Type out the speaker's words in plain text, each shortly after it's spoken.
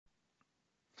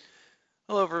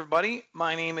Hello everybody,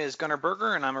 my name is Gunnar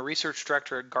Berger and I'm a research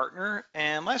director at Gartner,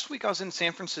 and last week I was in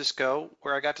San Francisco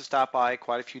where I got to stop by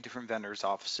quite a few different vendors'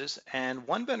 offices, and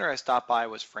one vendor I stopped by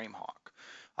was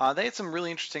Framehawk. They had some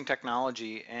really interesting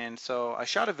technology, and so I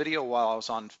shot a video while I was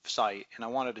on site and I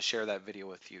wanted to share that video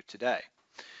with you today.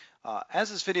 As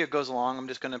this video goes along, I'm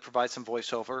just going to provide some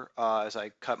voiceover as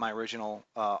I cut my original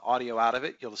audio out of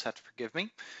it. You'll just have to forgive me.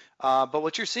 But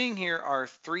what you're seeing here are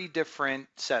three different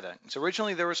settings.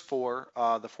 Originally there was four.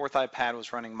 The fourth iPad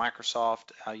was running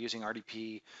Microsoft using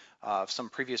RDP, some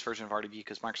previous version of RDP,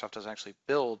 because Microsoft doesn't actually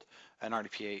build an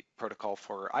RDP8 protocol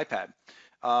for iPad.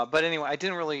 But anyway, I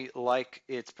didn't really like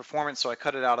its performance, so I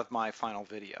cut it out of my final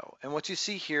video. And what you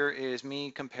see here is me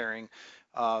comparing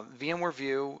VMware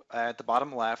View at the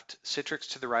bottom left,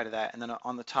 Citrix to the right of that, and then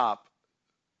on the top,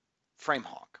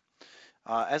 Framehawk.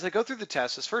 As I go through the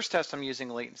test, this first test I'm using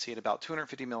latency at about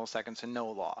 250 milliseconds and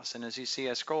no loss. And as you see,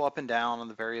 I scroll up and down on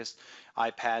the various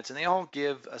iPads and they all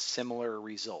give a similar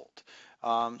result.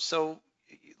 So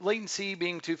latency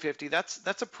being 250,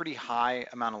 that's a pretty high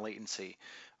amount of latency.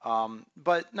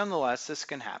 But nonetheless, this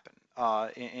can happen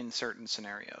in certain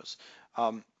scenarios.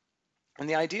 And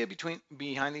the idea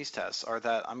behind these tests are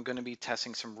that I'm going to be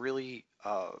testing some really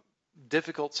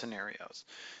difficult scenarios.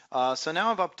 So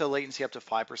now I'm up to latency up to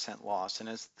 5% loss, and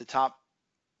as the top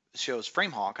shows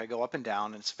Framehawk, I go up and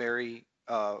down, and it's very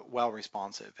well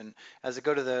responsive. And as I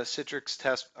go to the Citrix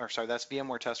test, or sorry, that's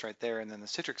VMware test right there, and then the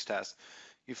Citrix test,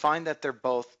 you find that they're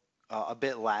both a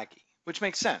bit laggy, which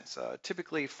makes sense.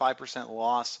 Typically 5%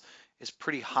 loss is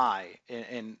pretty high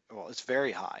well, it's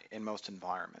very high in most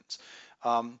environments.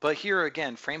 But here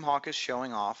again, Framehawk is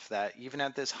showing off that even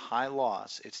at this high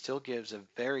loss, it still gives a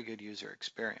very good user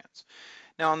experience.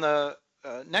 Now on the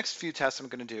next few tests I'm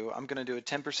going to do a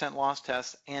 10% loss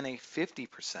test and a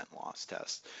 50% loss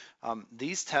test.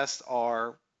 These tests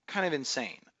are kind of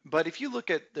insane. But if you look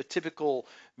at the typical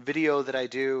video that I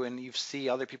do and you see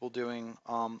other people doing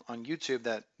on YouTube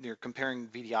that they're comparing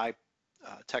VDI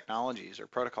technologies or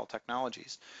protocol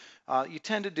technologies, you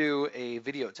tend to do a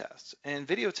video test. And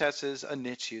video test is a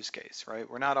niche use case, right?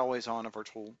 We're not always on a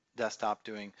virtual desktop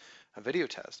doing a video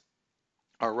test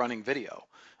or running video.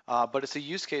 But it's a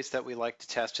use case that we like to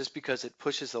test just because it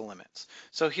pushes the limits.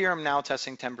 So here I'm now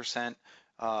testing 10%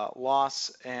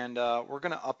 loss, and we're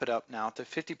going to up it up now to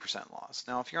 50% loss.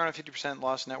 Now, if you're on a 50%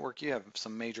 loss network, you have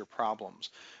some major problems.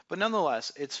 But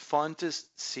nonetheless, it's fun to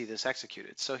see this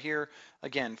executed. So here,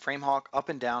 again, Framehawk up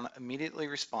and down, immediately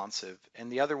responsive,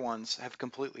 and the other ones have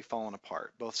completely fallen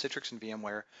apart. Both Citrix and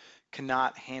VMware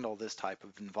cannot handle this type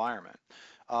of environment.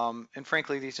 And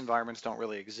frankly, these environments don't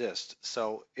really exist.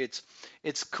 So it's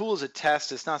cool as a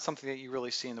test. It's not something that you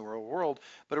really see in the real world,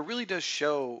 but it really does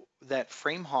show that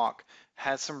Framehawk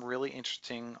has some really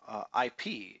interesting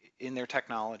IP in their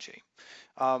technology.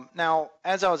 Now,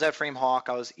 as I was at Framehawk,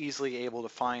 I was easily able to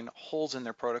find holes in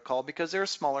their protocol because they're a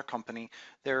smaller company.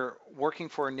 They're working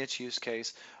for a niche use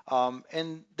case,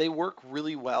 and they work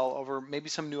really well over maybe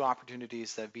some new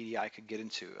opportunities that VDI could get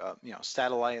into,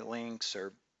 satellite links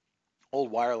or old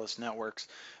wireless networks.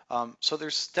 So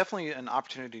there's definitely an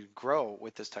opportunity to grow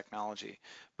with this technology.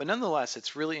 But nonetheless,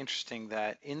 it's really interesting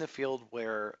that in the field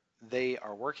where they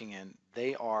are working in,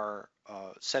 they are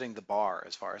setting the bar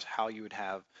as far as how you would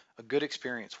have a good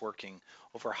experience working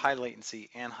over high latency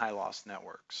and high loss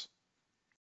networks.